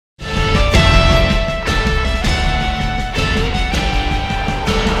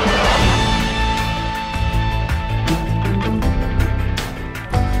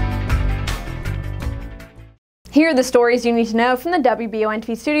Here are the stories you need to know from the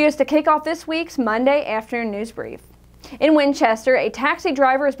WBON-TV studios to kick off this week's Monday afternoon news brief. In Winchester, a taxi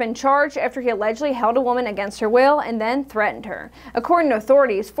driver has been charged after he allegedly held a woman against her will and then threatened her. According to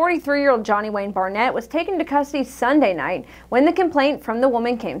authorities, 43-year-old Johnny Wayne Barnett was taken to custody Sunday night when the complaint from the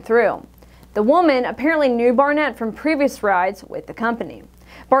woman came through. The woman apparently knew Barnett from previous rides with the company.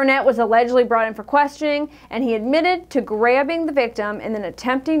 Barnett was allegedly brought in for questioning, and he admitted to grabbing the victim and then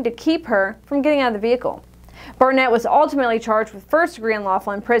attempting to keep her from getting out of the vehicle. Barnett was ultimately charged with first-degree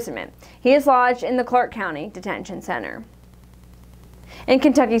unlawful imprisonment. He is lodged in the Clark County Detention Center. And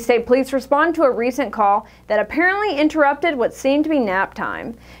Kentucky State Police responded to a recent call that apparently interrupted what seemed to be nap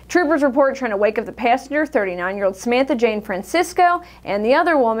time. Troopers report trying to wake up the passenger, 39-year-old Samantha Jane Francisco, and the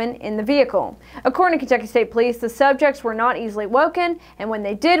other woman in the vehicle. According to Kentucky State Police, the subjects were not easily woken, and when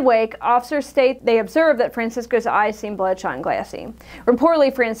they did wake, officers state they observed that Francisco's eyes seemed bloodshot and glassy.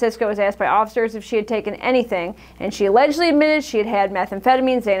 Reportedly, Francisco was asked by officers if she had taken anything, and she allegedly admitted she had had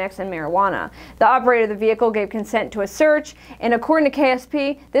methamphetamine, Xanax, and marijuana. The operator of the vehicle gave consent to a search, and according to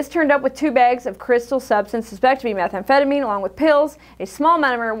KSP, this turned up with 2 bags of crystal substance suspected to be methamphetamine, along with pills, a small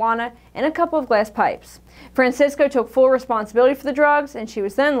amount of marijuana, and a couple of glass pipes. Francisco took full responsibility for the drugs, and she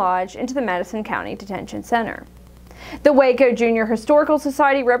was then lodged into the Madison County Detention Center. The Waco Junior Historical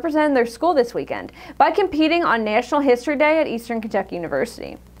Society represented their school this weekend by competing on National History Day at Eastern Kentucky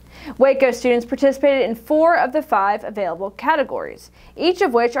University. Waco students participated in 4 of the 5 available categories, each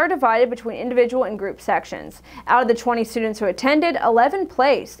of which are divided between individual and group sections. Out of the 20 students who attended, 11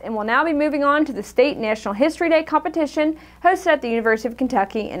 placed and will now be moving on to the State National History Day competition hosted at the University of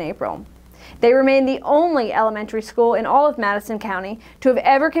Kentucky in April. They remain the only elementary school in all of Madison County to have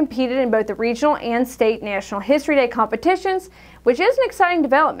ever competed in both the regional and state National History Day competitions, which is an exciting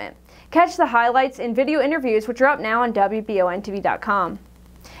development. Catch the highlights in video interviews, which are up now on WBONTV.com.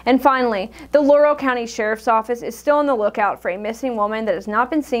 And finally, the Laurel County Sheriff's Office is still on the lookout for a missing woman that has not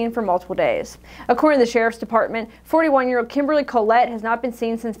been seen for multiple days. According to the Sheriff's Department, 41-year-old Kimberly Collette has not been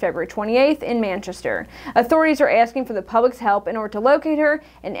seen since February 28th in Manchester. Authorities are asking for the public's help in order to locate her,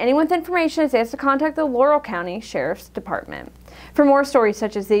 and anyone with information is asked to contact the Laurel County Sheriff's Department. For more stories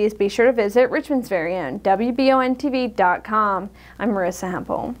such as these, be sure to visit Richmond's very own WBONTV.com. I'm Marissa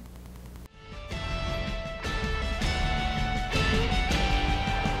Hempel.